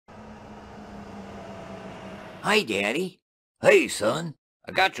Hi, Daddy. Hey, son.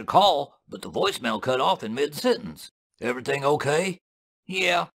 I got your call, but the voicemail cut off in mid-sentence. Everything okay?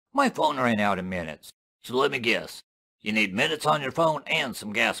 Yeah, my phone ran out of minutes. So let me guess. You need minutes on your phone and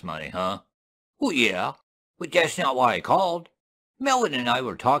some gas money, huh? Well, yeah, but that's not why I called. Melvin and I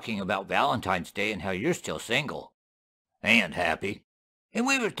were talking about Valentine's Day and how you're still single. And happy. And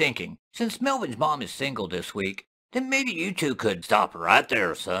we were thinking, since Melvin's mom is single this week, then maybe you two could stop right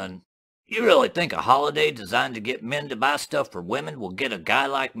there, son. You really think a holiday designed to get men to buy stuff for women will get a guy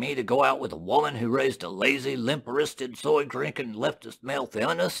like me to go out with a woman who raised a lazy, limp-wristed, soy-drinking, leftist male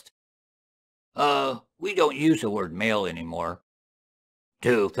feminist? We don't use the word male anymore.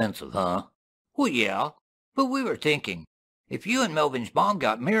 Too offensive, huh? Well, yeah, but we were thinking, if you and Melvin's mom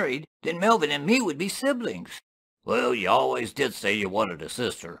got married, then Melvin and me would be siblings. Well, you always did say you wanted a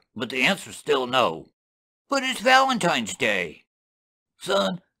sister, but the answer's still no. But it's Valentine's Day.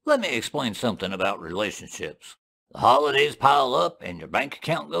 Son, let me explain something about relationships. The holidays pile up and your bank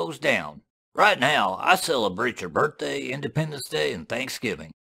account goes down. Right now, I celebrate your birthday, Independence Day, and Thanksgiving.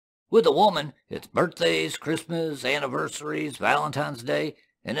 With a woman, it's birthdays, Christmas, anniversaries, Valentine's Day,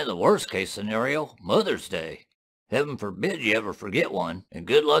 and in the worst-case scenario, Mother's Day. Heaven forbid you ever forget one, and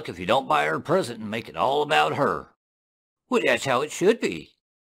good luck if you don't buy her a present and make it all about her. Well, that's how it should be.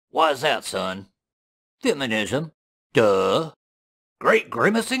 Why's that, son? Feminism. Duh. Great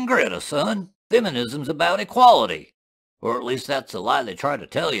grimace and Greta, son. Feminism's about equality. Or at least that's the lie they try to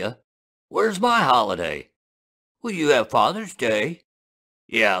tell you. Where's my holiday? Well, you have Father's Day.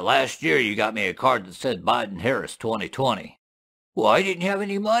 Yeah, last year you got me a card that said Biden-Harris 2020. Well, I didn't have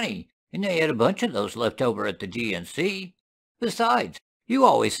any money, and they had a bunch of those left over at the GNC. Besides, you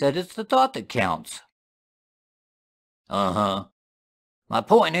always said it's the thought that counts. Uh-huh. My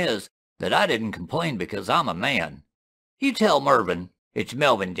point is that I didn't complain because I'm a man. You tell Mervin. It's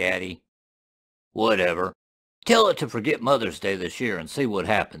Melvin, Daddy. Whatever. Tell it to forget Mother's Day this year and see what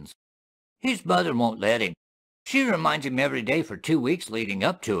happens. His mother won't let him. She reminds him every day for 2 weeks leading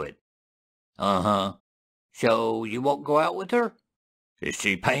up to it. Uh-huh. So you won't go out with her? Is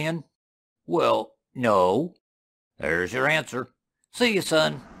she paying? Well, no. There's your answer. See you,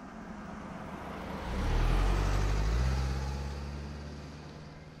 son.